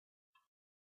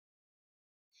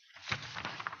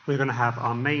We're going to have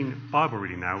our main Bible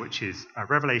reading now, which is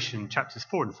Revelation chapters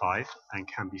 4 and 5, and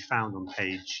can be found on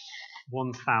page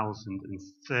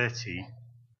 1030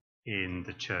 in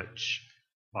the church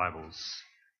Bibles.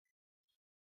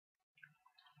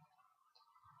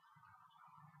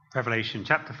 Revelation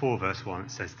chapter 4 verse 1,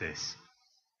 it says this.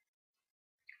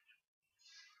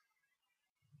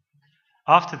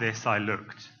 After this I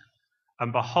looked,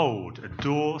 and behold, a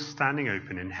door standing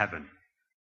open in heaven.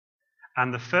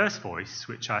 And the first voice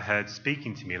which I heard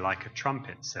speaking to me like a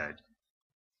trumpet said,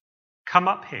 "Come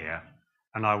up here,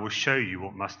 and I will show you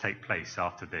what must take place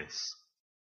after this."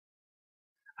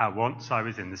 At once I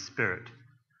was in the Spirit,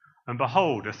 and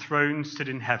behold, a throne stood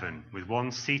in heaven, with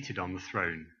one seated on the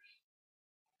throne.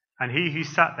 And he who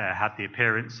sat there had the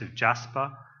appearance of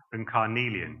jasper and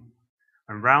carnelian,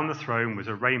 and round the throne was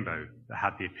a rainbow that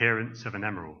had the appearance of an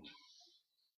emerald.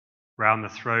 Round the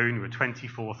throne were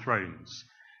 24 thrones,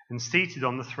 and seated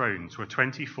on the thrones were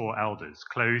 24 elders,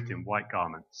 clothed in white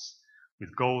garments,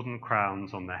 with golden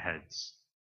crowns on their heads.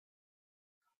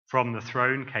 From the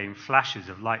throne came flashes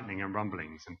of lightning and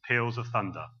rumblings and peals of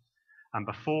thunder, and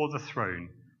before the throne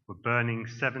were burning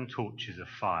 7 torches of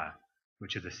fire,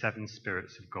 which are the 7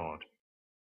 spirits of God.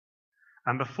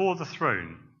 And before the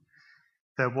throne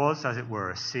there was, as it were,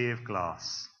 a sea of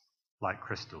glass, like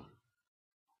crystal.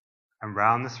 And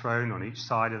round the throne, on each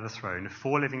side of the throne, are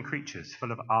 4 living creatures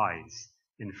full of eyes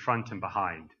in front and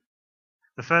behind.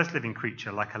 The first living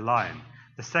creature like a lion,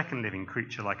 the second living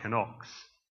creature like an ox,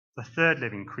 the third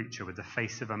living creature with the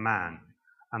face of a man,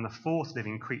 and the fourth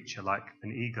living creature like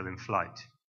an eagle in flight.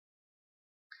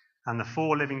 And the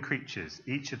 4 living creatures,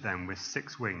 each of them with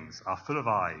 6 wings, are full of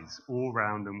eyes all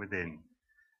round and within,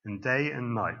 and day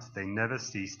and night they never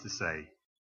cease to say,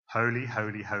 "Holy,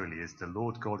 holy, holy is the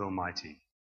Lord God Almighty,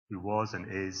 who was and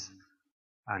is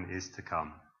to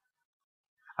come."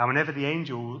 And whenever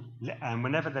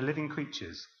the living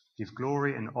creatures give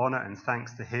glory and honour and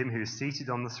thanks to him who is seated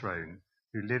on the throne,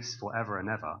 who lives forever and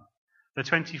ever, the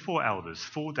 24 elders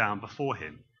fall down before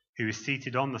him who is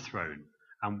seated on the throne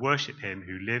and worship him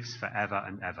who lives forever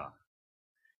and ever.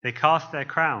 They cast their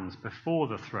crowns before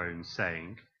the throne,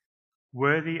 saying,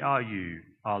 "Worthy are you,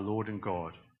 our Lord and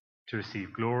God, to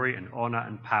receive glory and honour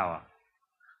and power.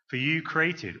 For you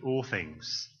created all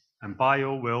things, and by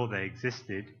your will they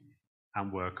existed and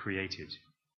were created."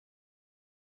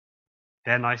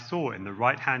 Then I saw in the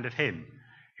right hand of him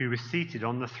who was seated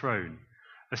on the throne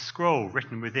a scroll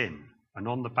written within and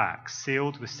on the back,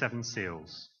 sealed with 7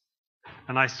 seals.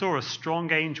 And I saw a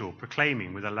strong angel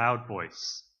proclaiming with a loud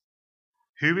voice,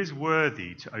 "Who is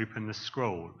worthy to open the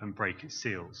scroll and break its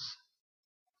seals?"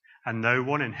 And no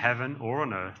one in heaven or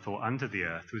on earth or under the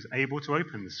earth was able to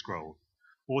open the scroll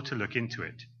or to look into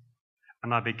it.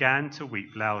 And I began to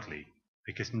weep loudly,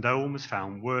 because no one was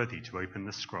found worthy to open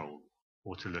the scroll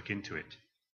or to look into it.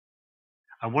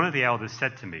 And one of the elders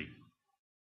said to me,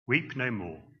 "Weep no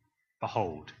more.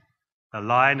 Behold, the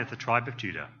Lion of the tribe of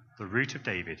Judah, the Root of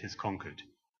David, has conquered,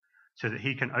 so that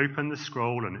he can open the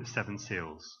scroll and its 7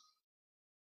 seals."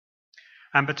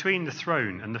 And between the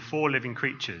throne and the 4 living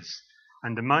creatures,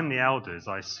 and among the elders,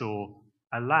 I saw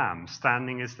a lamb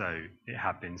standing as though it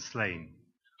had been slain,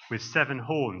 with 7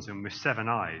 horns and with 7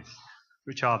 eyes,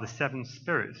 which are the 7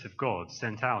 spirits of God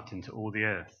sent out into all the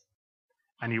earth.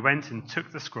 And he went and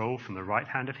took the scroll from the right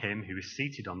hand of him who was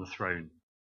seated on the throne.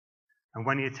 And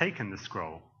when he had taken the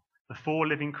scroll, the 4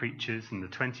 living creatures and the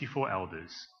 24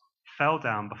 elders fell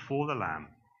down before the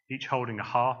Lamb, each holding a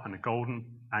harp and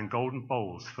golden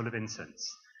bowls full of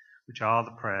incense, which are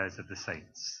the prayers of the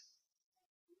saints.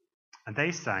 And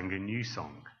they sang a new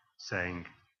song, saying,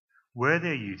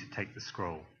 "Worthy are you to take the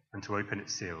scroll and to open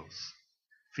its seals.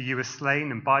 For you were slain,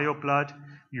 and by your blood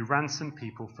you ransomed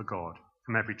people for God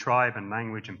from every tribe and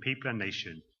language and people and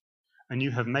nation. And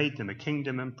you have made them a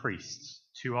kingdom and priests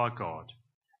to our God,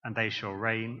 and they shall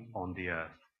reign on the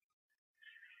earth."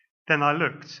 Then I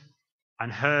looked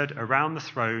and heard around the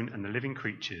throne and the living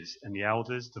creatures and the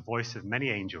elders the voice of many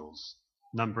angels,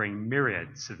 numbering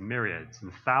myriads of myriads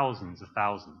and thousands of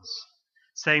thousands,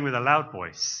 saying with a loud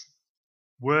voice,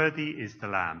 "Worthy is the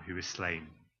Lamb who was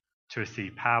slain, to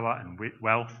receive power and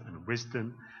wealth and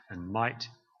wisdom and might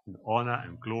and honour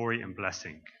and glory and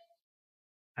blessing."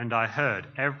 And I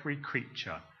heard every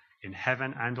creature in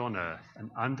heaven and on earth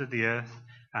and under the earth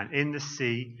and in the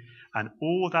sea and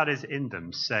all that is in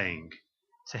them, saying,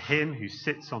 "To him who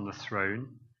sits on the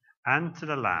throne and to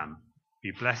the Lamb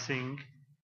be blessing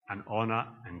and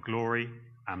honour and glory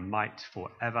and might for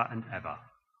ever and ever."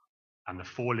 And the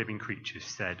 4 living creatures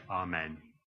said,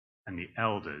 "Amen." And the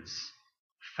elders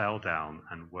fell down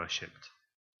and worshipped.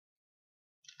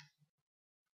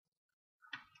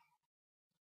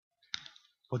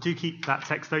 Well, do keep that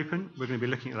text open. We're going to be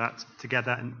looking at that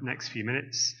together in the next few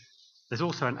minutes. There's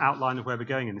also an outline of where we're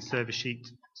going in the service sheet,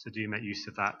 so do make use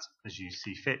of that as you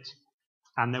see fit.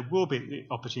 And there will be the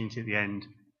opportunity at the end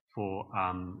for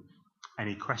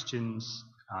any questions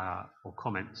or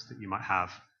comments that you might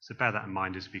have, so bear that in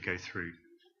mind as we go through.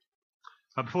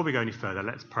 But before we go any further,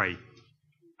 let's pray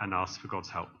and ask for God's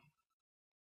help.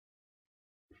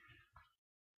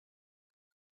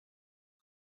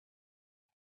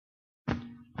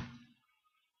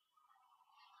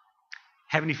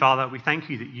 Heavenly Father, we thank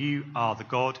you that you are the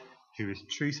God who is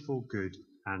truthful, good,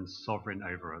 and sovereign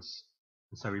over us.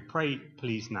 And so we pray,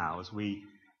 please now, as we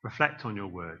reflect on your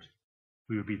word,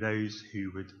 we would be those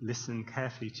who would listen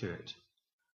carefully to it,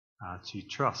 to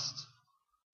trust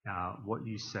what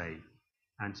you say,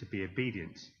 and to be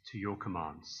obedient to your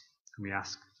commands. And we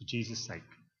ask for Jesus' sake.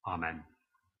 Amen.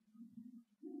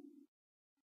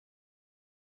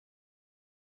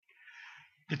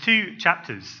 The two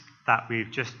chapters that we've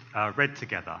just read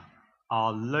together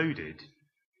are loaded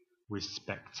with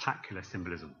spectacular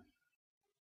symbolism.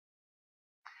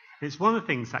 It's one of the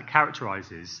things that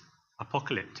characterizes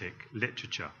apocalyptic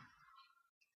literature.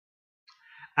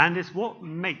 And it's what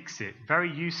makes it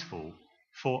very useful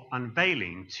for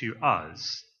unveiling to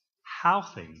us how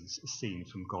things are seen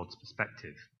from God's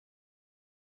perspective.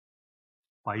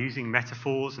 By using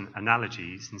metaphors and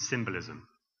analogies and symbolism,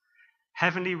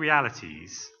 heavenly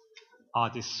realities are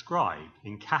described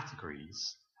in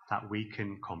categories that we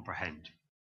can comprehend.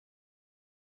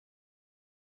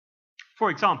 For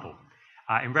example,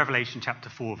 in Revelation chapter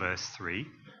 4, verse 3,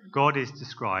 God is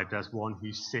described as one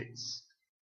who sits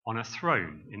on a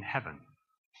throne in heaven.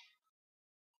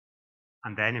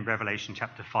 And then in Revelation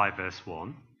chapter 5, verse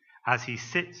 1, as he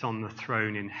sits on the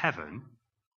throne in heaven,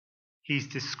 he's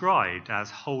described as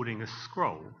holding a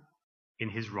scroll in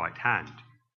his right hand.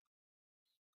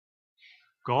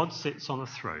 God sits on a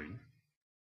throne.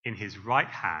 In his right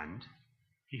hand,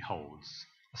 he holds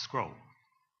a scroll.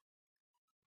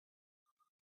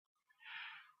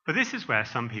 But this is where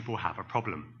some people have a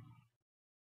problem.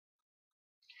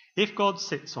 If God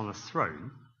sits on a throne,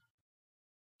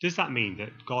 does that mean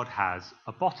that God has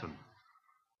a bottom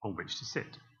on which to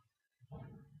sit?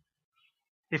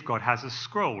 If God has a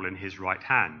scroll in his right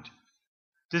hand,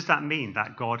 does that mean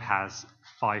that God has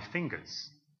 5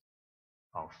 fingers?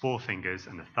 Well, 4 fingers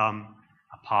and a thumb,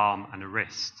 a palm and a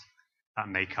wrist that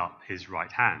make up his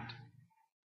right hand.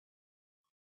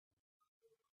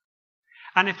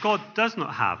 And if God does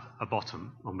not have a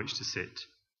bottom on which to sit,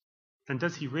 then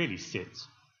does he really sit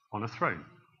on a throne?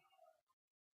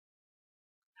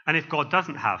 And if God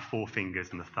doesn't have 4 fingers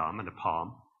and a thumb and a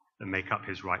palm that make up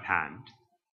his right hand,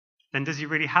 then does he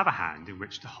really have a hand in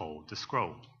which to hold the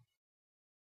scroll?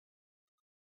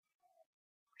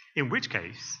 In which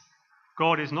case,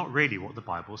 God is not really what the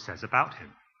Bible says about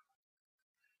him.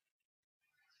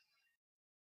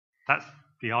 That's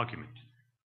the argument.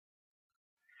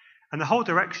 And the whole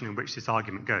direction in which this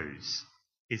argument goes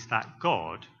is that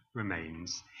God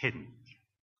remains hidden.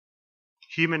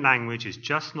 Human language is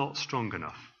just not strong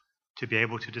enough to be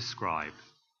able to describe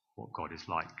what God is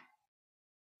like.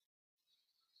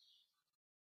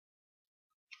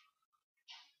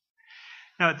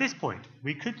 Now, at this point,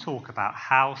 we could talk about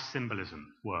how symbolism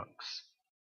works.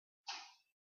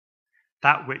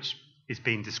 That which is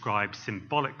being described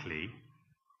symbolically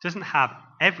doesn't have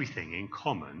everything in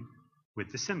common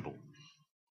with the symbol.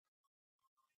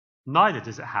 Neither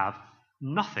does it have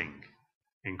nothing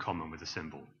in common with the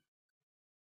symbol.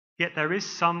 Yet there is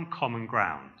some common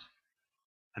ground,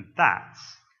 and that's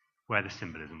where the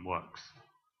symbolism works.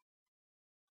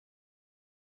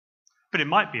 But it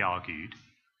might be argued,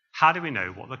 how do we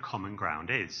know what the common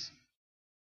ground is?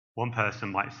 One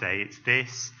person might say it's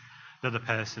this, the other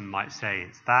person might say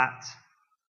it's that.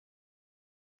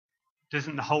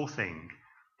 Doesn't the whole thing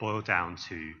boil down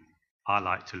to, I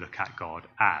like to look at God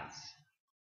as?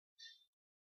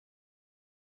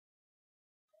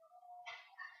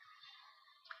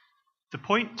 The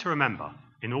point to remember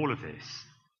in all of this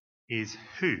is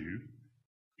who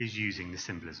is using the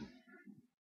symbolism.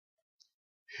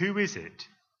 Who is it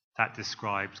that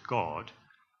describes God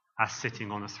as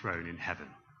sitting on a throne in heaven?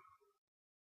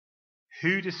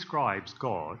 Who describes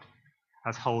God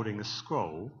as holding a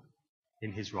scroll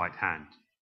in his right hand?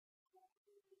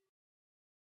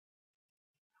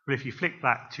 Well, if you flick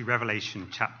back to Revelation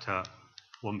chapter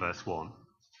 1, verse 1,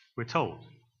 we're told.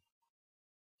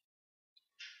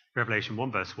 Revelation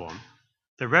 1, verse 1,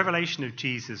 the revelation of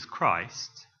Jesus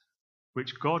Christ,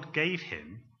 which God gave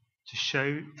him to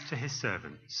show to his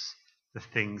servants the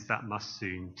things that must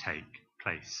soon take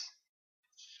place.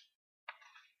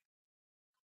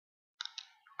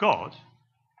 God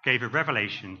gave a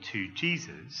revelation to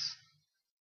Jesus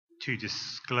to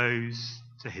disclose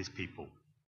to his people.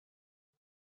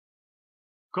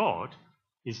 God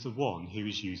is the one who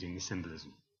is using the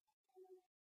symbolism.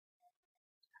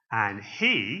 And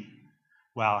he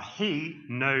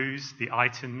knows the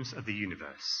items of the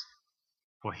universe,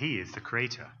 for he is the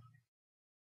creator.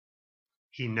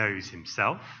 He knows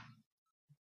himself,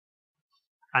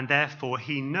 and therefore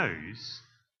he knows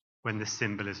when the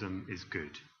symbolism is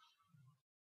good.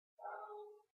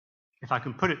 If I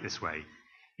can put it this way,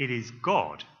 it is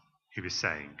God who is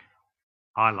saying,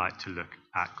 I like to look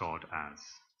at God as.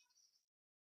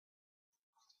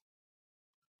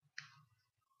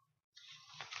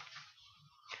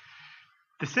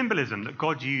 The symbolism that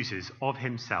God uses of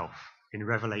himself in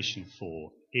Revelation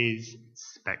 4 is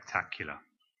spectacular.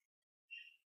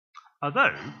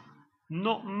 Although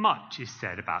not much is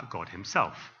said about God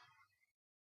himself.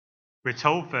 We're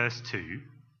told, verse 2,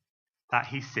 that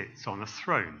he sits on a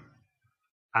throne,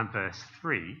 and verse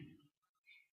 3,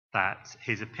 that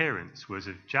his appearance was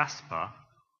of jasper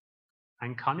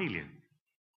and carnelian.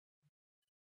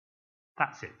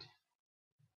 That's it.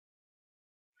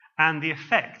 And the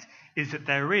effect is that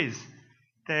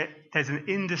there's an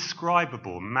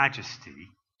indescribable majesty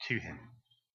to him.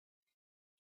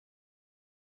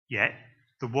 Yet,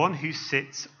 the one who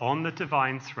sits on the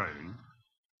divine throne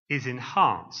is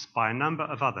enhanced by a number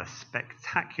of other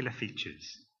spectacular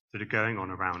features that are going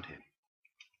on around him.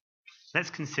 Let's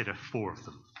consider 4 of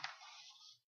them.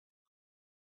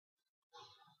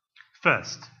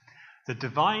 First, the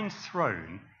divine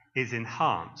throne is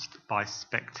enhanced by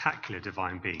spectacular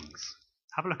divine beings.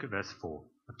 Have a look at verse 4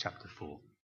 of chapter 4.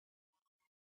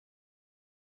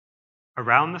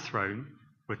 Around the throne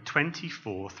were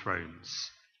 24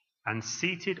 thrones, and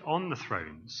seated on the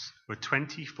thrones were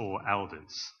 24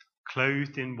 elders,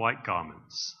 clothed in white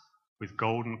garments, with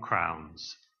golden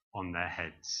crowns on their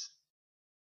heads.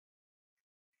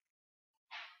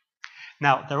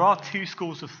 Now, there are 2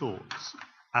 schools of thought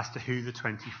as to who the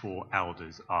 24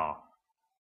 elders are.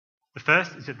 The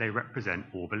first is that they represent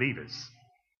all believers.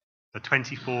 The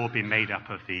 24 being made up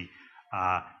of the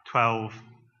 12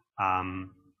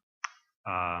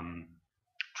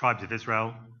 tribes of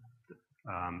Israel,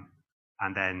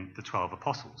 and then the 12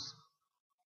 apostles.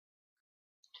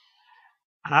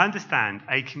 And I understand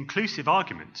a conclusive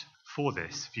argument for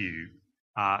this view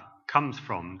comes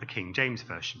from the King James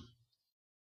Version,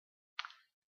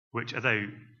 which, although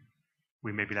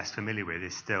we may be less familiar with,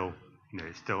 is still,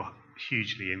 it's still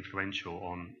hugely influential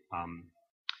on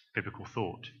biblical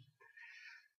thought.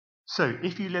 So,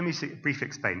 let me briefly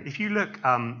explain. If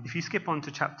you skip on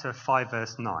to chapter 5,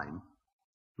 verse 9,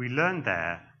 we learn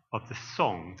there of the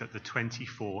song that the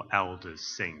 24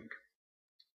 elders sing.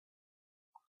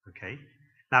 Okay?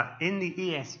 Now, in the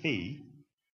ESV,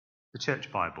 the Church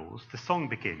Bibles, the song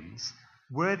begins,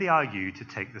 "Worthy are you to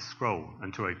take the scroll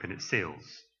and to open its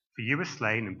seals. For you were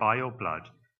slain, and by your blood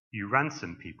you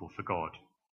ransomed people for God."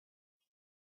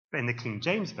 But in the King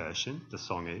James Version, the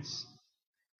song is,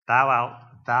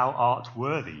 Thou art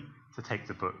worthy to take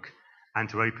the book and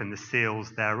to open the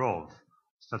seals thereof,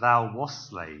 for thou wast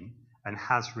slain and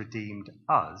hast redeemed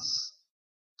us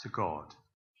to God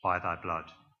by thy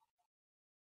blood.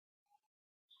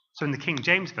 So in the King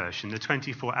James Version, the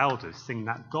 24 elders sing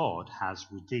that God has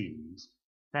redeemed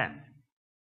them.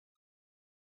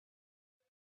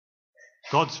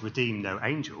 God's redeemed no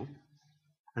angel,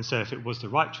 and so if it was the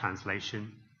right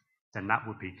translation, then that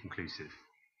would be conclusive.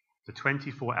 The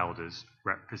 24 elders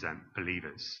represent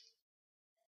believers.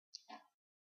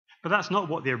 But that's not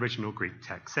what the original Greek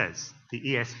text says. The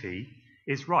ESV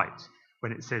is right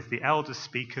when it says the elders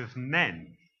speak of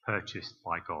men purchased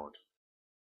by God,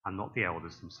 and not the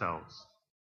elders themselves.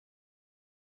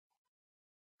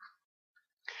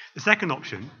 The second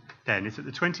option, then, is that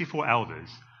the 24 elders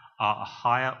are a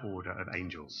higher order of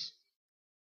angels.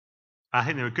 I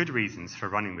think there are good reasons for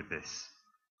running with this.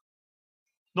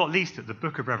 Not least that the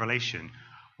book of Revelation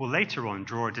will later on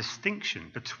draw a distinction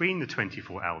between the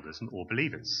 24 elders and all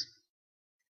believers.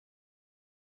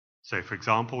 So, for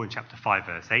example, in chapter 5,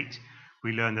 verse 8,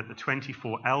 we learn that the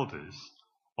 24 elders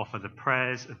offer the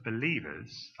prayers of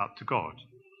believers up to God.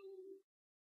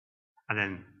 And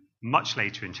then, much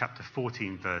later in chapter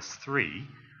 14, verse 3,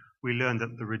 we learn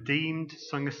that the redeemed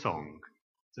sung a song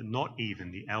that not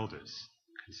even the elders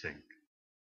can sing.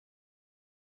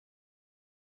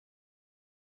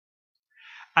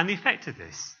 And the effect of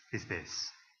this is this.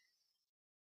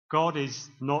 God is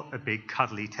not a big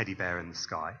cuddly teddy bear in the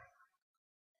sky.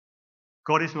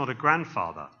 God is not a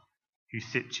grandfather who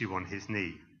sits you on his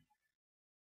knee.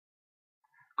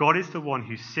 God is the one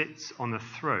who sits on a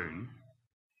throne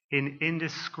in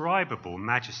indescribable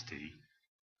majesty,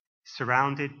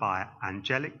 surrounded by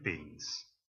angelic beings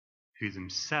who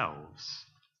themselves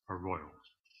are royal.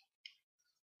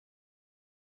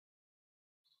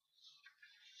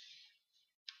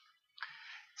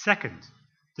 Second,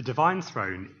 the divine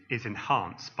throne is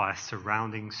enhanced by a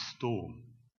surrounding storm.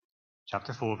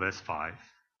 Chapter 4, verse 5.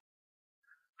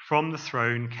 From the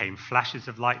throne came flashes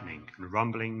of lightning and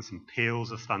rumblings and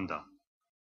peals of thunder.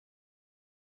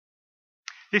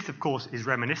 This, of course, is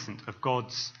reminiscent of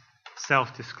God's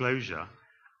self-disclosure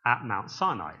at Mount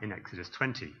Sinai in Exodus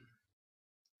 20.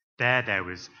 There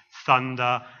was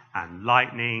thunder and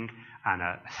lightning and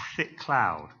a thick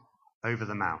cloud over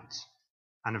the mount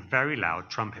and a very loud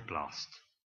trumpet blast.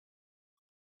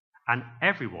 And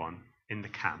everyone in the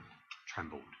camp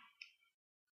trembled.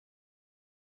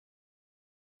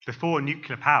 Before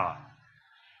nuclear power,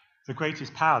 the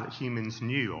greatest power that humans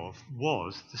knew of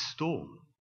was the storm.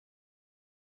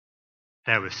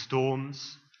 There were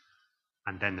storms,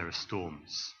 and then there are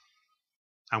storms.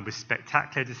 And with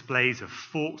spectacular displays of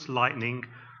forked lightning,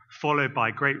 followed by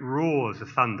great roars of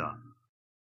thunder,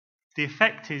 the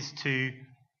effect is to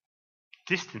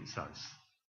distance us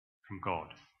from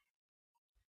God.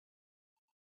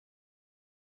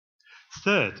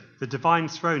 Third, the divine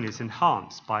throne is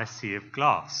enhanced by a sea of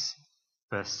glass.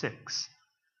 Verse 6.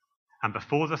 And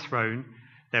before the throne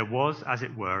there was, as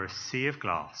it were, a sea of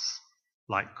glass,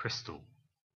 like crystal.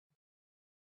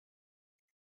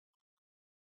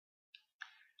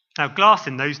 Now, glass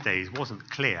in those days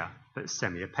wasn't clear, but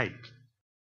semi-opaque.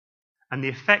 And the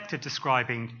effect of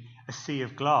describing a sea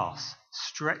of glass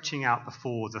stretching out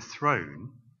before the throne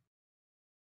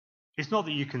is not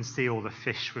that you can see all the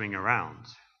fish swimming around.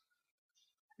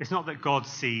 It's not that God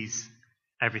sees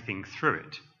everything through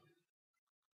it.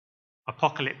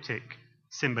 Apocalyptic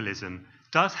symbolism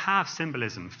does have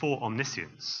symbolism for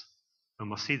omniscience, and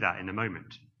we'll see that in a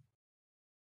moment.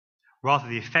 Rather,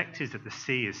 the effect is that the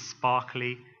sea is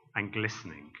sparkly and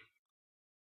glistening.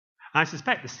 And I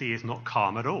suspect the sea is not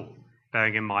calm at all,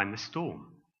 bearing in mind the storm.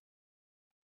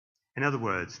 In other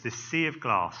words, this sea of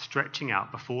glass stretching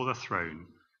out before the throne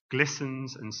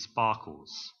glistens and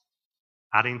sparkles,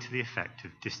 adding to the effect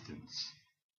of distance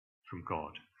from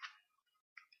God.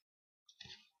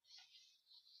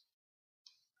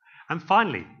 And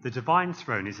finally, the divine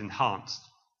throne is enhanced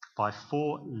by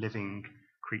 4 living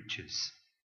creatures.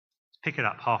 Pick it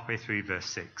up halfway through verse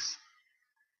 6.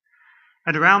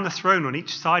 And around the throne, on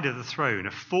each side of the throne,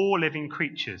 are 4 living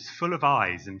creatures full of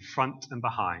eyes in front and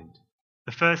behind.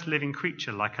 The first living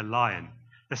creature like a lion,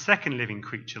 the second living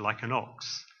creature like an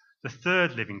ox, the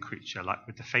third living creature like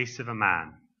with the face of a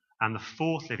man, and the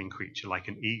fourth living creature like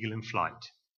an eagle in flight.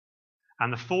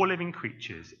 And the 4 living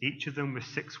creatures, each of them with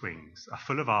 6 wings, are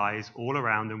full of eyes all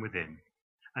around and within,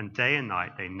 and day and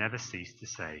night they never cease to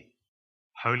say,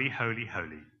 Holy, holy,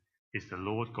 holy is the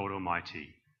Lord God Almighty,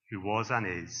 who was and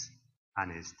is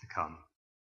to come.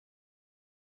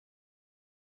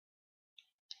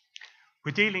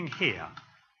 We're dealing here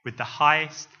with the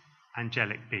highest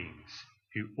angelic beings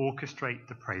who orchestrate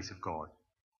the praise of God.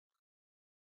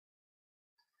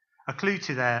 A clue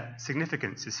to their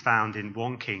significance is found in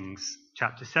 1 Kings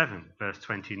chapter 7, verse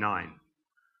 29,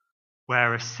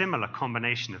 where a similar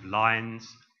combination of lions,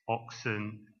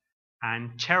 oxen,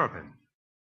 and cherubim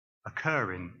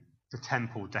occur in the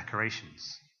temple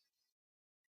decorations.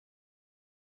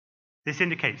 This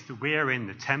indicates that we are in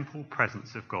the temple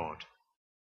presence of God,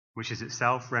 which is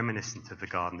itself reminiscent of the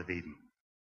Garden of Eden.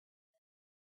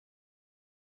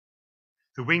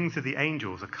 The wings of the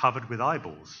angels are covered with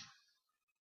eyeballs.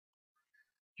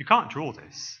 You can't draw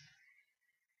this.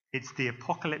 It's the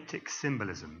apocalyptic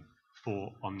symbolism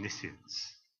for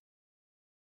omniscience.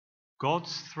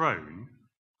 God's throne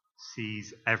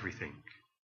sees everything.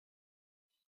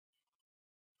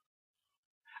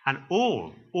 And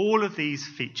all of these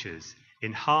features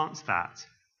enhance that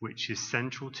which is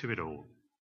central to it all.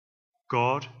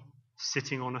 God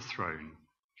sitting on a throne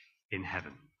in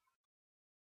heaven.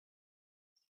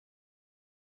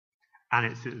 And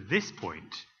it's at this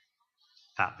point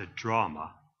that the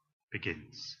drama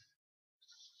begins.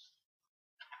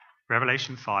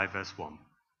 Revelation 5, verse 1.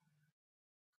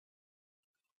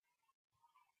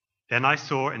 Then I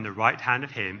saw in the right hand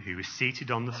of him who was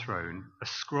seated on the throne a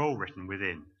scroll written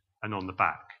within and on the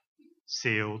back,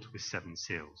 sealed with 7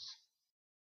 seals.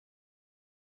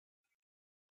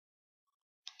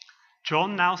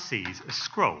 John now sees a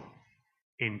scroll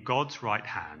in God's right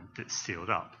hand that's sealed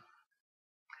up.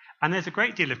 And there's a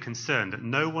great deal of concern that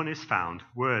no one is found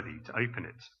worthy to open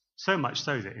it. So much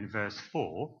so that in verse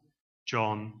 4,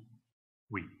 John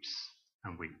weeps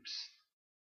and weeps.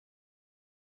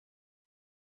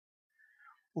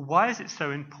 Why is it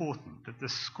so important that the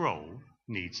scroll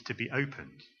needs to be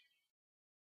opened?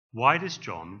 Why does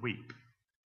John weep?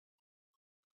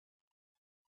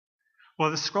 Well,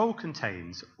 the scroll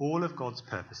contains all of God's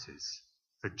purposes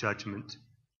for judgment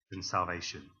and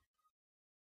salvation.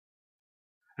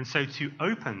 And so to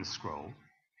open the scroll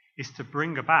is to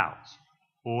bring about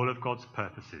all of God's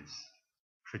purposes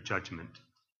for judgment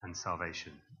and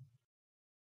salvation.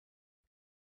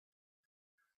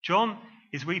 John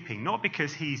is weeping not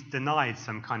because he's denied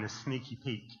some kind of sneaky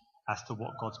peek as to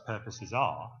what God's purposes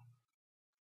are.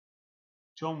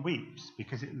 John weeps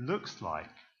because it looks like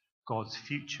God's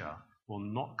future will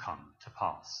not come to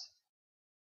pass.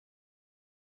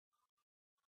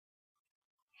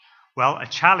 Well, a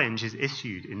challenge is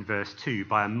issued in verse 2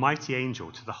 by a mighty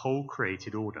angel to the whole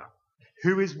created order.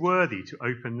 Who is worthy to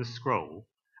open the scroll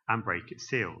and break its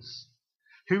seals?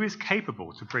 Who is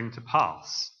capable to bring to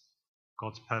pass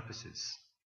God's purposes?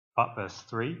 But verse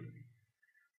 3,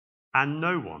 and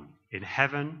no one in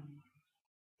heaven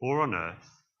or on earth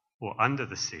or under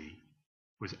the sea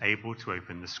was able to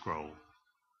open the scroll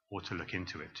or to look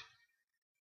into it.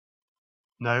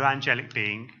 No angelic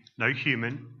being, no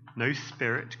human, no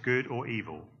spirit, good or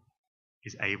evil,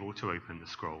 is able to open the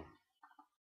scroll.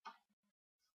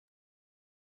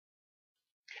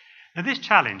 Now, this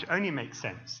challenge only makes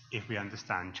sense if we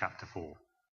understand chapter 4.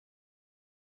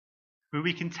 Where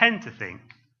we can tend to think,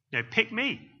 pick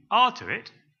me, I'll do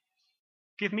it.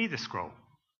 Give me the scroll.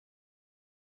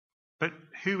 But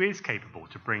who is capable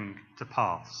to bring to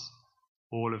pass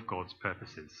all of God's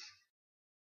purposes?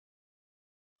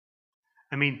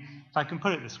 If I can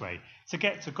put it this way, to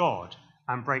get to God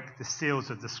and break the seals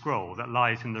of the scroll that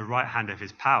lies in the right hand of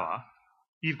his power,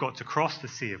 you've got to cross the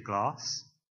sea of glass,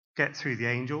 get through the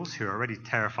angels who are already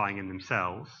terrifying in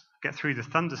themselves, get through the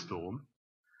thunderstorm,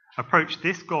 approach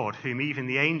this God whom even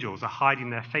the angels are hiding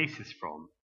their faces from,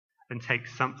 and take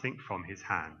something from his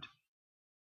hand.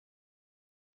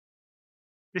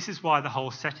 This is why the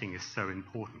whole setting is so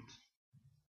important.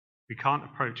 We can't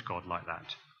approach God like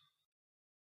that.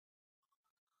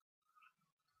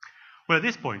 Well, at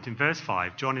this point in verse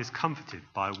 5, John is comforted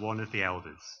by one of the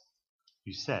elders,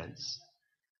 who says,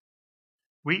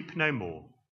 "Weep no more.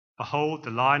 Behold,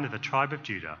 the Lion of the tribe of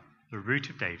Judah, the Root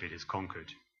of David, is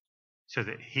conquered, so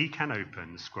that he can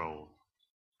open the scroll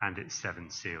and its 7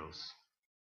 seals."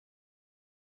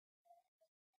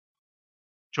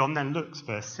 John then looks,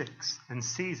 verse 6, and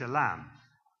sees a lamb,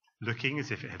 looking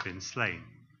as if it had been slain.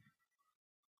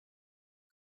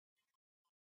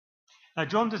 Now,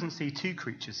 John doesn't see 2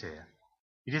 creatures here.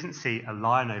 He doesn't see a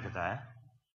lion over there,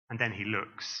 and then he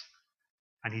looks,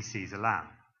 and he sees a lamb.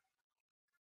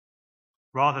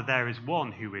 Rather, there is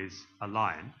one who is a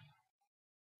lion,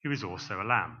 who is also a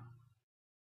lamb.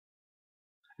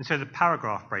 And so the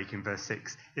paragraph break in verse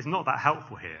 6 is not that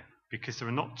helpful here, because there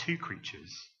are not 2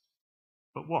 creatures,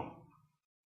 but one.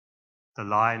 The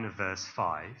lion of verse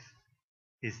 5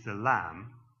 is the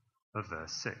lamb of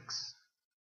verse 6.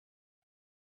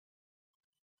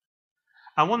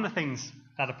 And one of the things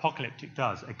that Apocalyptic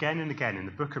does again and again in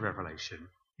the book of Revelation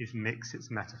is mix its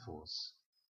metaphors.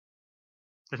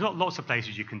 There's not lots of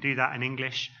places you can do that in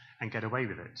English and get away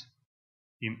with it.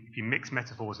 If you mix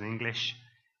metaphors in English,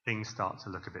 things start to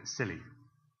look a bit silly.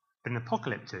 But in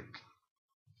Apocalyptic,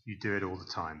 you do it all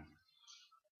the time.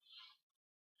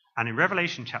 And in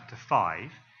Revelation chapter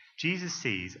 5, Jesus is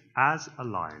seen as a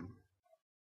lion,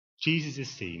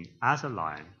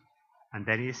 and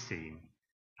then he is seen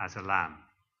as a lamb.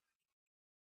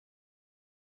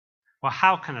 Well,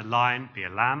 how can a lion be a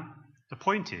lamb? The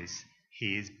point is,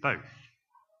 he is both.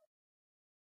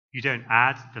 You don't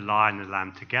add the lion and the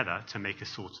lamb together to make a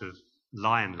sort of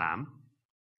lion-lamb.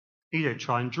 You don't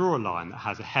try and draw a lion that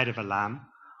has a head of a lamb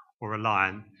or a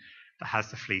lion that has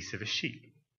the fleece of a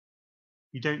sheep.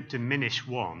 You don't diminish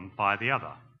one by the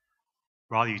other.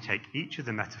 Rather, you take each of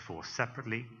the metaphors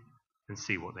separately and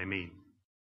see what they mean.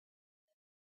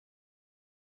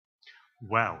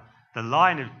 Well, the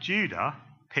Lion of Judah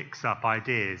picks up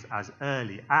ideas as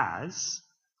early as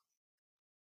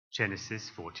Genesis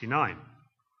 49,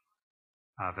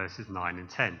 verses 9 and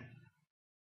 10,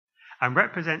 and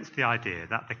represents the idea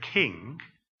that the king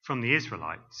from the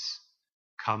Israelites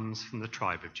comes from the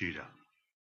tribe of Judah.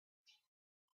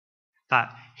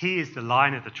 That he is the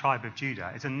Lion of the tribe of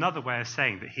Judah is another way of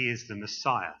saying that he is the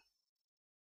Messiah.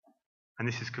 And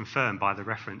this is confirmed by the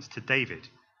reference to David,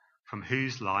 from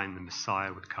whose line the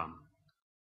Messiah would come.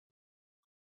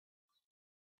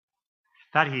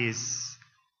 That he is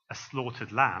a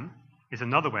slaughtered lamb is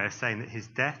another way of saying that his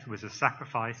death was a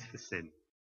sacrifice for sin.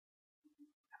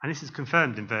 And this is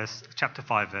confirmed in chapter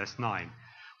 5, verse 9,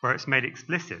 where it's made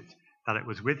explicit that it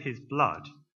was with his blood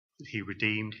that he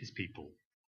redeemed his people.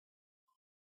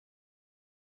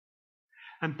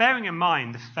 And bearing in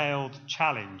mind the failed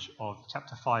challenge of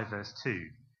chapter 5, verse 2,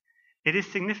 it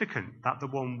is significant that the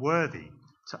one worthy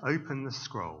to open the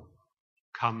scroll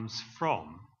comes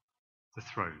from the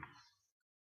throne.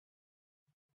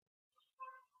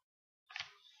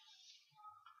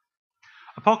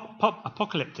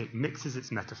 Apocalyptic mixes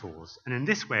its metaphors, and in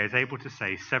this way is able to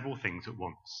say several things at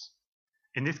once.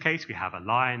 In this case, we have a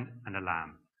lion and a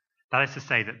lamb. That is to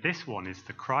say that this one is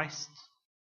the Christ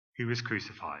who was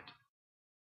crucified.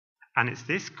 And it's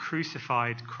this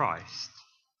crucified Christ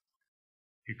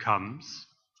who comes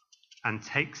and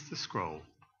takes the scroll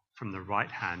from the right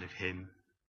hand of him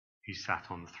who sat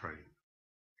on the throne.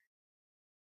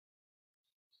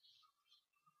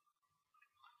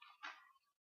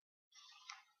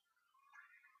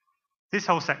 This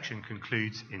whole section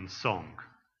concludes in song.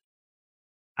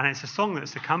 And it's a song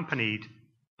that's accompanied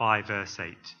by verse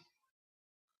 8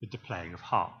 with the playing of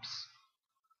harps.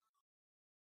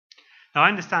 Now I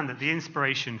understand that the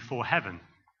inspiration for heaven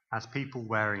as people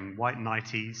wearing white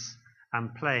nighties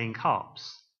and playing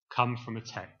harps come from a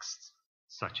text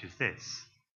such as this.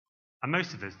 And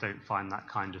most of us don't find that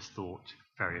kind of thought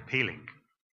very appealing.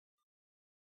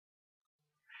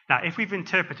 Now, if we've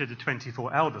interpreted the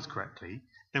 24 elders correctly,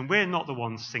 then we're not the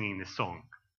ones singing this song.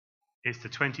 It's the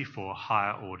 24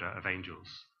 higher order of angels.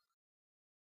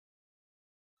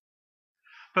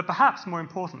 But perhaps more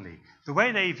importantly, the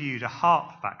way they viewed a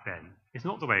harp back then is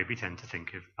not the way we tend to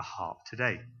think of a harp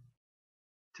today.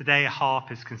 Today, a harp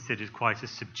is considered quite a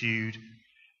subdued,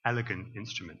 elegant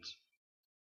instrument.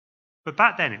 But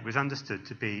back then, it was understood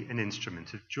to be an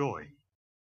instrument of joy.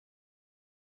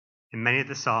 In many of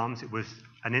the Psalms, it was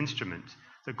an instrument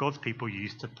that God's people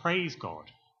used to praise God,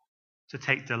 to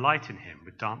take delight in him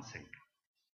with dancing.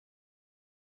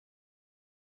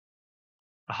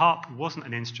 The harp wasn't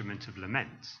an instrument of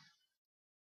lament,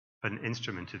 but an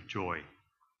instrument of joy.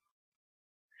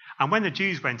 And when the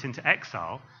Jews went into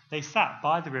exile, they sat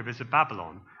by the rivers of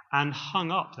Babylon and hung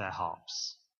up their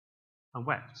harps and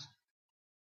wept.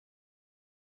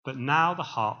 But now the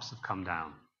harps have come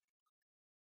down.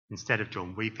 Instead of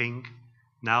John weeping,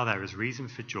 now there is reason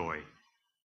for joy.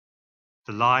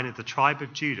 The Lion of the tribe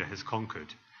of Judah has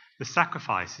conquered. The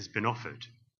sacrifice has been offered.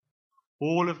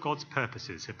 All of God's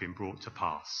purposes have been brought to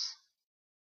pass.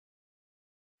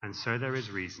 And so there is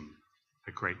reason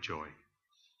for great joy.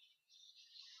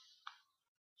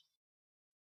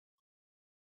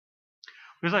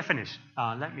 As I finish,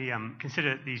 let me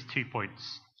consider these 2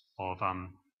 points of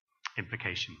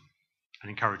implication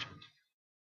and encouragement.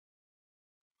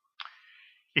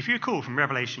 If you recall from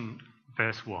Revelation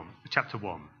chapter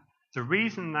 1, the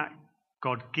reason that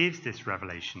God gives this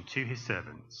revelation to his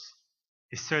servants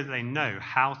is so that they know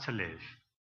how to live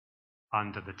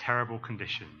under the terrible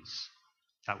conditions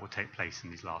that will take place in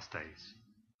these last days.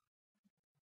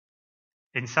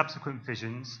 In subsequent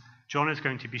visions, John is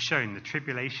going to be shown the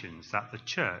tribulations that the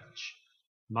church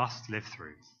must live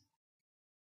through.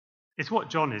 It's what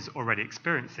John is already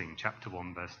experiencing, chapter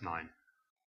 1, verse 9.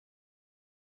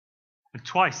 And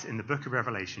twice in the book of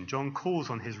Revelation, John calls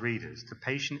on his readers to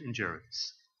patient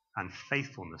endurance and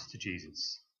faithfulness to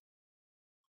Jesus.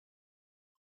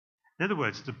 In other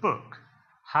words, the book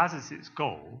has as its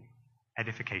goal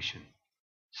edification,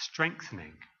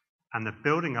 strengthening, and the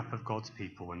building up of God's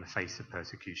people in the face of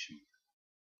persecution.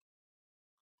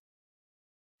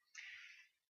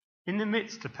 In the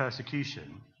midst of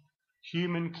persecution,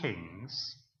 human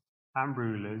kings and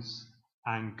rulers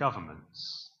and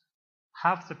governments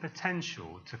have the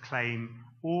potential to claim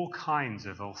all kinds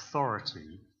of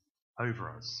authority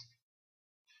over us.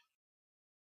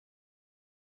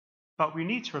 But we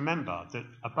need to remember that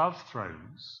above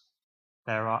thrones,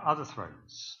 there are other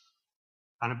thrones,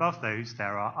 and above those,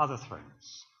 there are other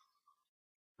thrones.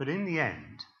 But in the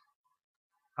end,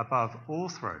 above all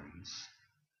thrones,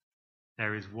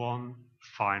 there is one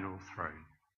final throne.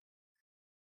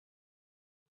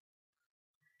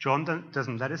 John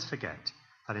doesn't let us forget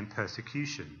that in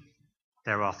persecution,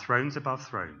 there are thrones above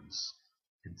thrones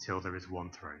until there is one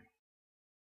throne.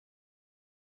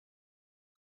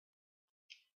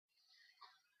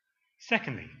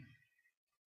 Secondly,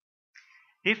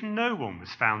 if no one was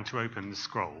found to open the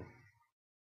scroll,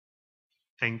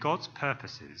 then God's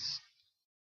purposes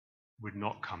would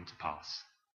not come to pass.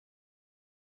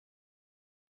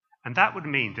 And that would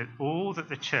mean that all that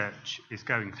the church is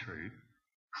going through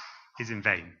is in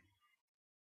vain.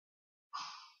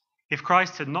 If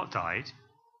Christ had not died,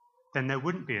 then there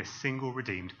wouldn't be a single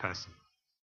redeemed person.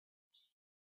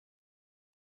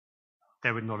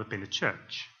 There would not have been a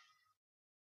church.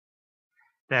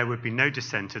 there would be no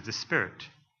descent of the Spirit.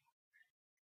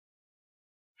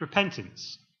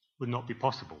 Repentance would not be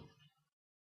possible.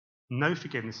 No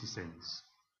forgiveness of sins.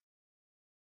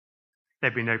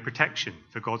 There'd be no protection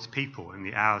for God's people in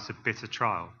the hours of bitter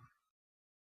trial.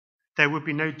 There would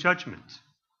be no judgment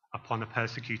upon a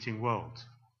persecuting world.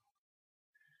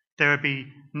 There would be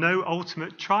no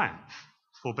ultimate triumph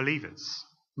for believers,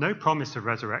 no promise of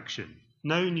resurrection,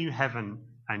 no new heaven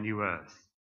and new earth,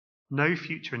 no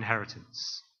future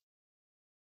inheritance,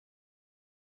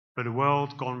 but a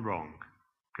world gone wrong,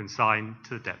 consigned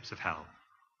to the depths of hell.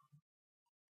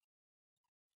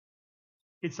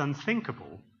 It's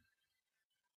unthinkable,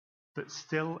 but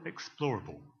still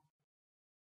explorable.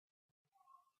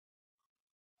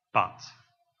 But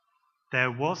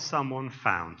there was someone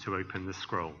found to open the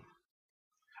scroll.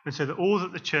 And so that all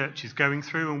that the church is going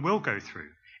through and will go through,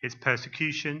 its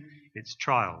persecution, its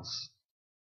trials,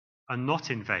 are not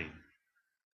in vain.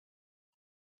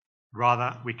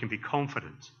 Rather, we can be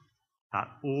confident that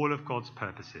all of God's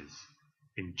purposes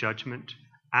in judgment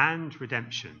and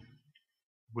redemption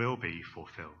will be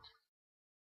fulfilled.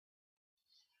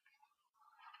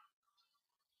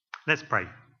 Let's pray,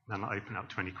 and I'll open up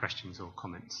to any questions or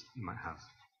comments you might have.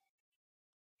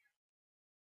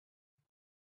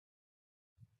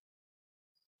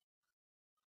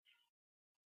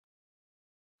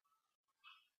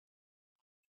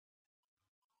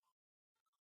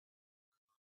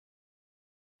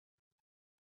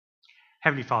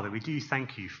 Heavenly Father, we do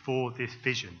thank you for this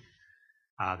vision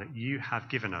that you have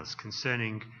given us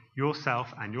concerning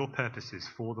yourself and your purposes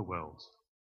for the world,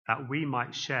 that we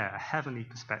might share a heavenly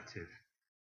perspective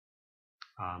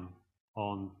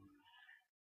on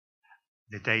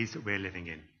the days that we're living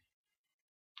in.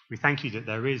 We thank you that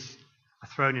there is a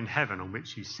throne in heaven on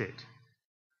which you sit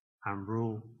and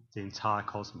rule the entire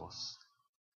cosmos.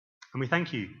 And we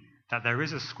thank you that there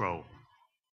is a scroll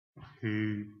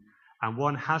and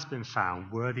one has been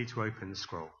found worthy to open the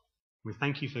scroll. We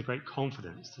thank you for the great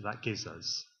confidence that gives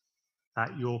us,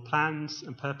 that your plans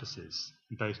and purposes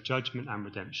in both judgment and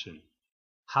redemption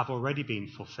have already been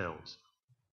fulfilled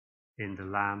in the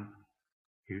Lamb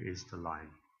who is the Lion.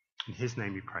 In his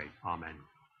name we pray. Amen.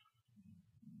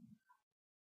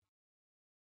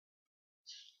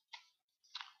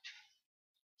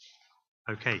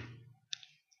 Okay.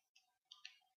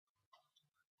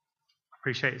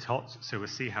 Appreciate it's hot, so we'll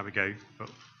see how we go, but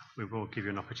we will give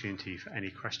you an opportunity for any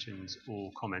questions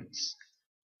or comments.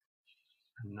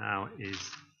 And now is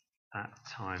that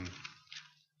time.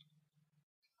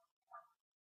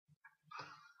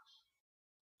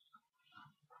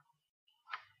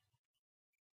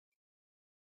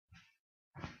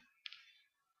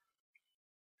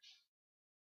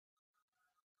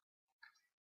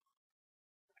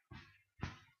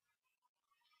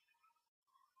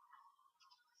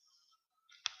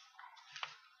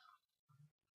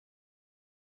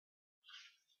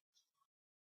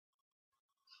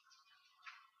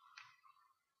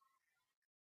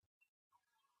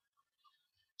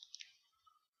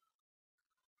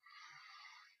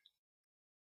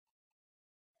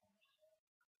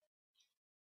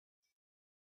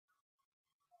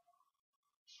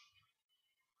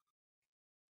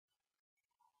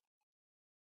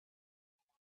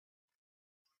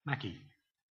 Mackie.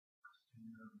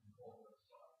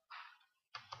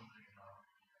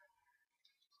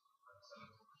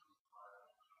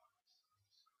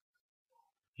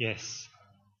 Yes.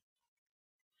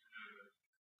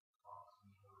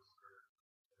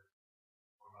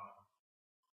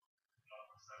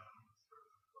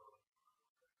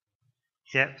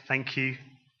 Yeah, thank you.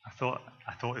 I thought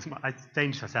it's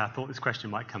dangerous. I thought this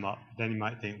question might come up. Then you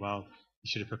might think, well, you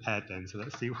should have prepared then. So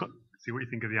let's see what you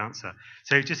think of the answer.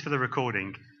 So just for the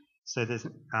recording, so there's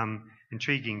an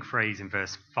intriguing phrase in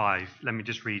verse 5. Let me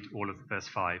just read all of verse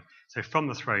 5. So from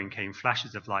the throne came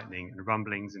flashes of lightning and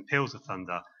rumblings and peals of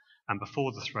thunder, and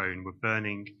before the throne were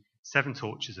burning 7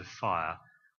 torches of fire,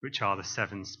 which are the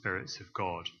 7 spirits of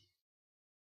God.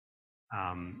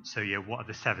 What are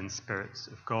the 7 spirits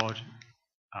of God?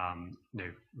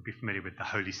 We'll be familiar with the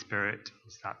Holy Spirit.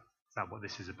 Is that what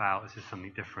this is about? Is this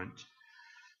something different?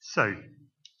 So,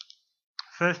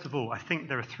 first of all, I think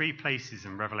there are 3 places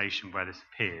in Revelation where this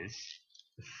appears.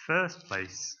 The first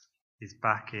place is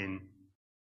back in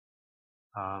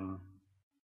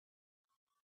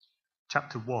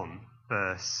chapter 1,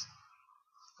 verse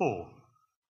 4.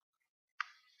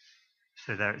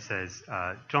 So there it says,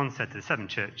 John said to the 7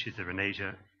 churches of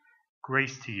Asia,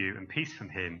 grace to you and peace from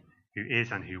him who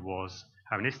is and who was,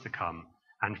 and is to come,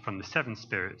 and from the 7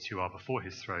 spirits who are before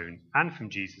his throne, and from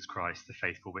Jesus Christ, the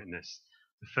faithful witness,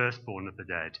 the firstborn of the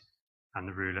dead, and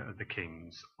the ruler of the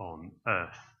kings on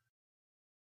earth.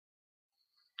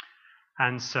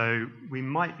 And so we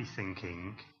might be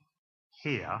thinking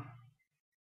here,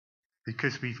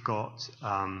 because we've got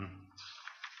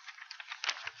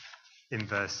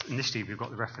initially we've got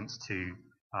the reference to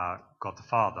God the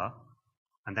Father,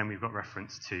 and then we've got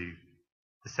reference to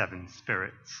the seven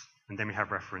spirits, and then we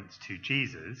have reference to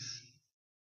Jesus.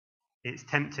 It's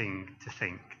tempting to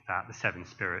think that the seven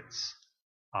spirits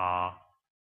are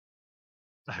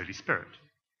the Holy Spirit.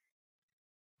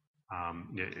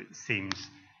 It seems,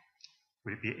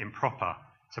 would it be improper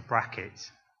to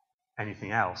bracket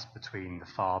anything else between the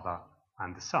Father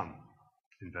and the Son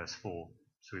in verse 4?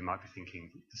 So we might be thinking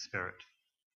the Spirit.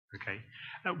 Okay.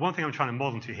 One thing I'm trying to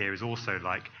model to here is also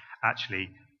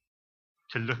actually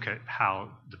to look at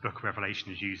how the book of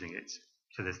Revelation is using it.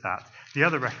 So there's that. The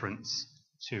other reference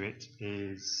to it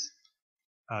is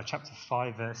chapter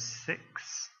 5, verse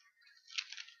 6.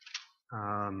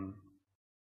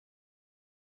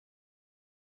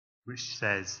 Which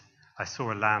says, I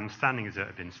saw a lamb standing as it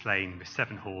had been slain, with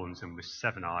 7 horns and with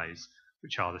 7 eyes,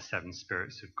 which are the 7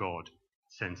 spirits of God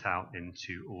sent out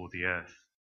into all the earth.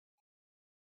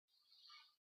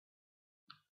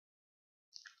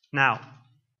 Now,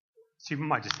 so you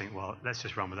might just think, well, let's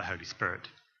just run with the Holy Spirit.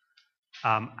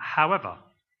 However,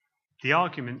 the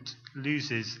argument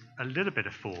loses a little bit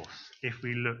of force if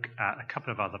we look at a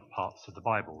couple of other parts of the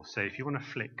Bible. So if you want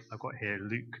to flick, I've got here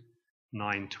Luke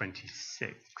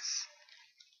 9:26.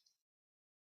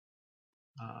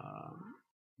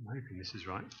 I'm hoping this is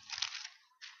right.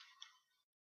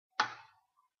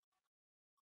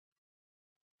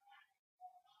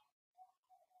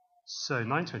 So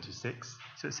 9:26.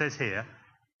 So it says here,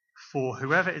 "For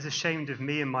whoever is ashamed of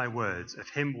me and my words, of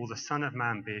him will the Son of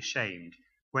Man be ashamed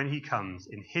when he comes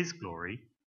in his glory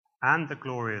and the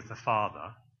glory of the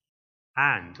Father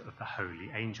and of the holy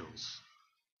angels."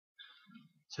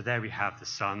 So there we have the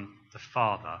Son, the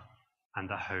Father, and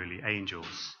the holy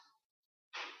angels.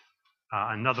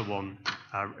 Another one,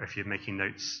 if you're making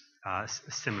notes, a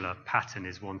similar pattern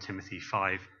is 1 Timothy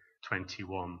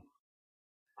 5:21.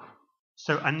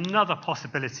 So another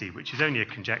possibility, which is only a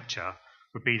conjecture,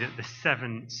 would be that the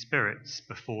 7 spirits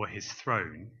before his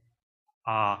throne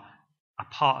are a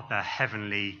part of their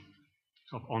heavenly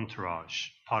sort of entourage,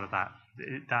 part of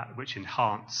that which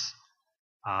enhance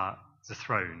the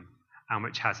throne and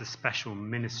which has a special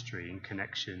ministry in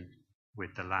connection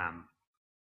with the Lamb.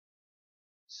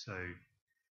 So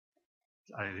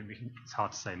I don't think it's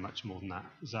hard to say much more than that.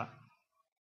 Is that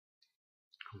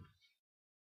cool?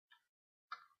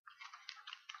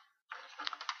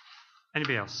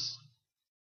 Anybody else?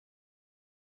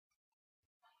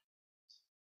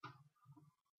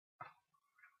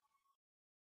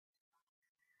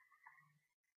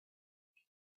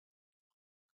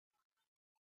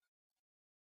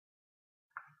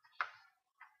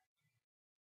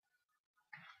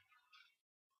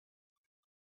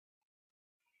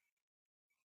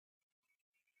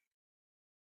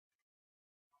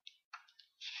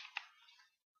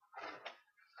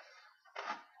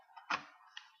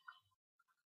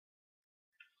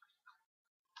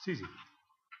 Susie?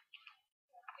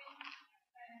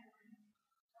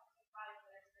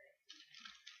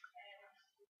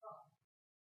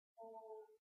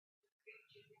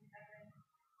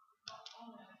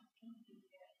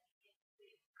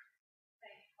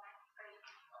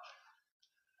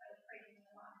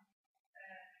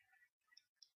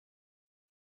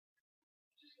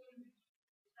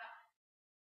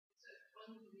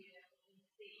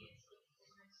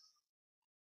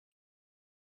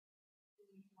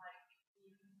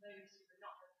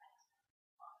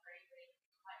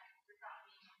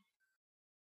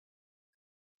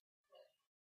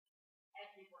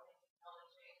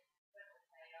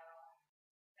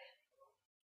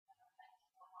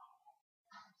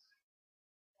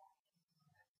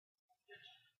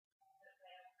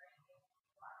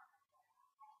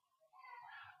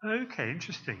 Okay,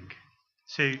 interesting.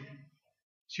 So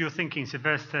you're thinking, so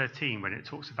verse 13, when it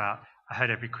talks about, I heard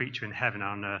every creature in heaven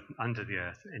and on earth and under the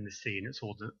earth in the sea, and it's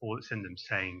all that's in them,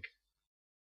 saying,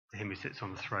 to him who sits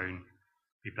on the throne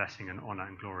be blessing and honour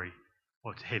and glory,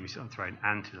 or to him who sits on the throne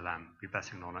and to the Lamb be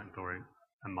blessing and honour and glory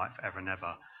and might forever and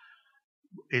ever.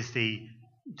 Is the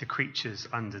creatures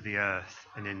under the earth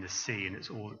and in the sea, and it's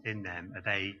all in them, are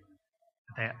they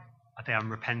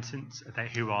unrepentant?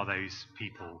 Who are those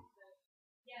people?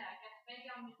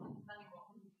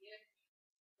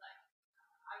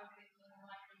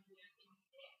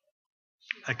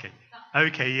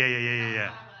 Okay,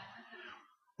 yeah.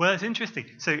 Well, it's interesting.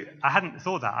 So I hadn't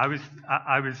thought that. I was.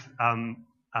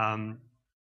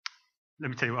 Let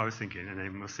me tell you what I was thinking, and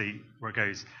then we'll see where it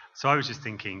goes. So I was just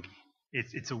thinking,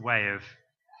 it's a way of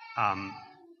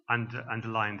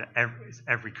underline that it's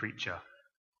every creature.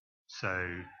 So,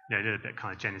 a little bit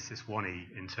kind of Genesis 1-y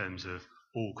in terms of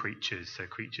all creatures. So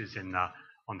creatures on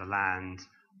the land,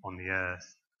 on the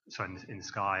earth, in the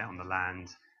sky, on the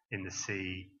land, in the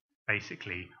sea.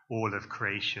 Basically, all of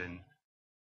creation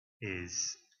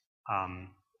is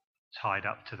tied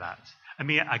up to that. I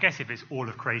mean, I guess if it's all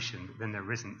of creation, then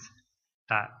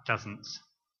that doesn't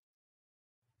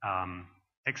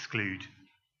exclude.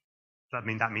 I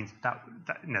mean, that means that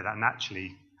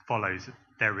naturally follows that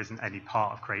there isn't any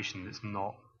part of creation that's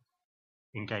not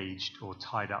engaged or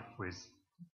tied up with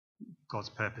God's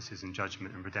purposes and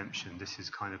judgment and redemption. This is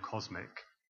kind of cosmic.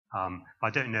 But I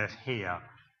don't know if here.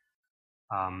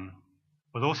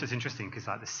 But also it's interesting because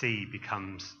the sea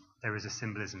there is a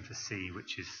symbolism for sea,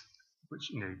 which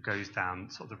goes down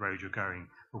sort of the road you're going.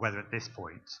 But whether at this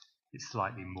point it's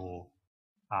slightly more.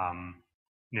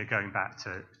 Going back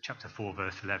to chapter 4,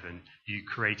 verse 11, you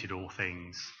created all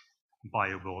things, by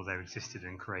your will they existed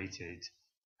and created,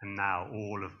 and now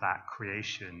all of that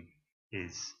creation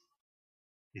is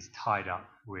tied up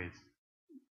with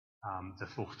the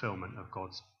fulfillment of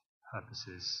God's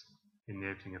purposes in the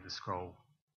opening of the scroll.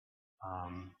 I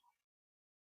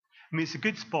mean, it's a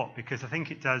good spot because I think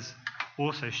it does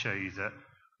also show you that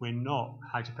we're not,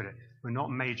 we're not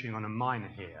majoring on a minor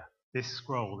here. This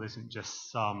scroll isn't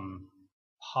just some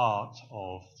part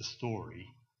of the story.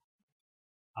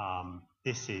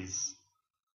 It's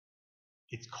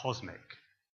cosmic.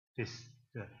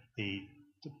 The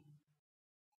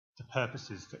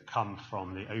purposes that come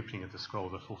from the opening of the scroll,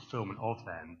 the fulfillment of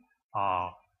them,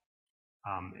 are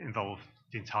involve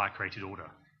the entire created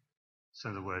order. So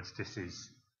in other words, this is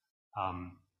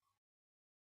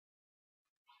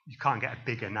you can't get a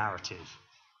bigger narrative.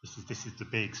 This is the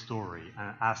big story,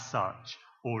 and as such,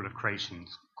 all of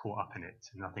creation's caught up in it.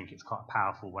 And I think it's quite a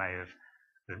powerful way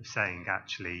of saying,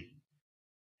 actually,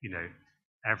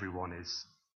 everyone's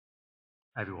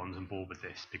on board with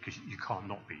this, because you can't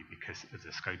not be because of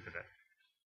the scope of it.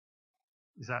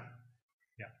 Is that,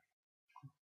 yeah?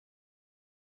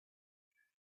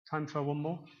 Time for one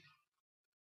more?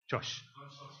 Josh?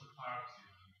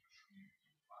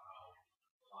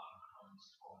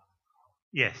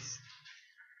 Yes.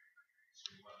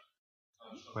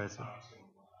 Where's it?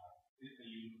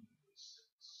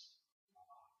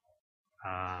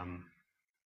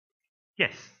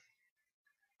 Yes,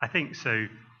 I think so.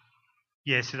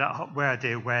 Yeah, so that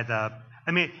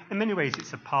I mean, in many ways,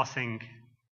 it's a passing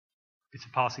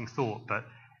thought, but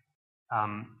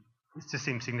it just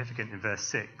seems significant in verse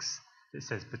 6. It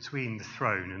says, "Between the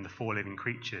throne and the 4 living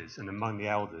creatures, and among the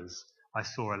elders, I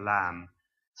saw a lamb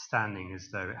standing as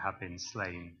though it had been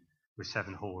slain, with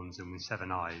 7 horns and with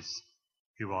 7 eyes,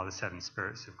 who are the 7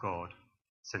 spirits of God,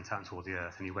 sent out into all the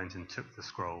earth." And he went and took the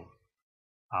scroll.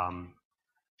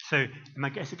 So I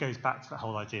guess it goes back to the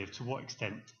whole idea of to what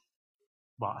extent.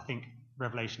 Well, I think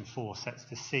Revelation 4 sets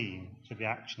the scene for the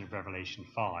action of Revelation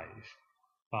 5,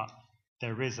 but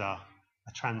there is a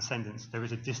transcendence, there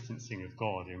is a distancing of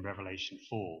God in Revelation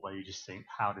 4, where you just think,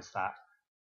 how does that,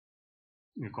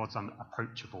 God's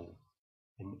unapproachable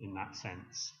in that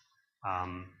sense,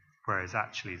 whereas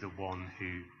actually the one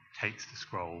who takes the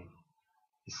scroll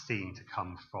is seen to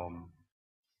come from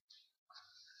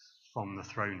the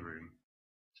throne room.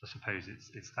 So I suppose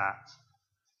it's that.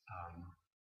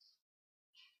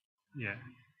 Yeah.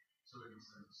 So in a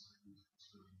sense,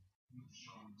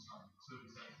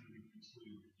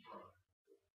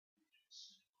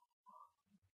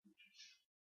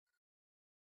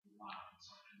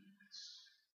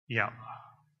 yeah.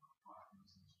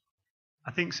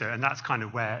 I think so, and that's kind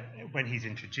of where, when he's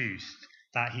introduced,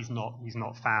 that he's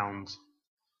not found.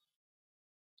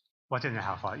 Well, I don't know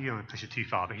how far, you don't want to push it too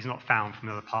far, but he's not found from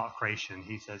another part of creation.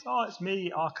 He says, "Oh, it's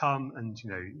me, I'll come," and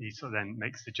he sort of then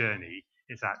makes the journey.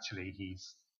 It's actually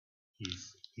he's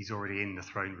already in the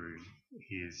throne room.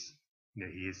 He is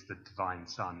the divine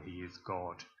Son. He is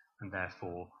God, and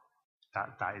therefore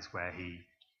that is where he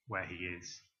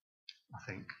is, I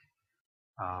think.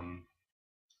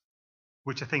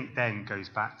 Which I think then goes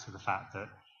back to the fact that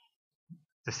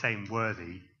the same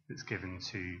worthy that's given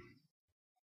to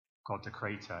God the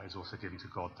Creator is also given to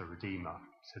God the Redeemer.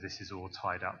 So this is all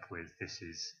tied up with this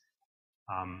is,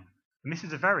 and this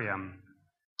is a very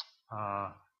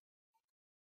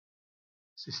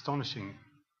it's astonishing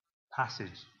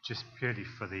passage, just purely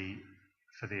for the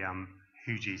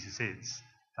who Jesus is,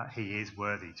 that he is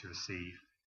worthy to receive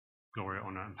glory,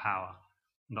 honor, and power,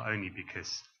 not only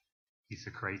because he's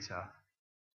the Creator,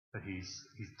 but he's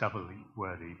doubly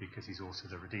worthy because he's also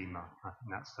the Redeemer. I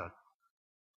think that's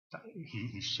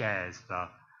he shares the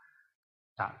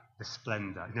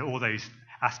splendour, all those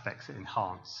aspects that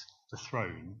enhance the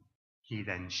throne, he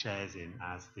then shares in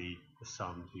as the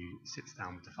Son who sits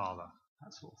down with the Father,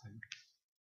 that sort of thing.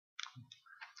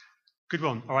 Good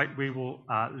one. All right, we will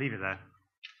leave it there.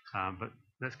 But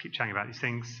let's keep chatting about these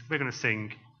things. We're going to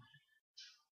sing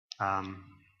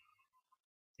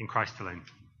In Christ Alone.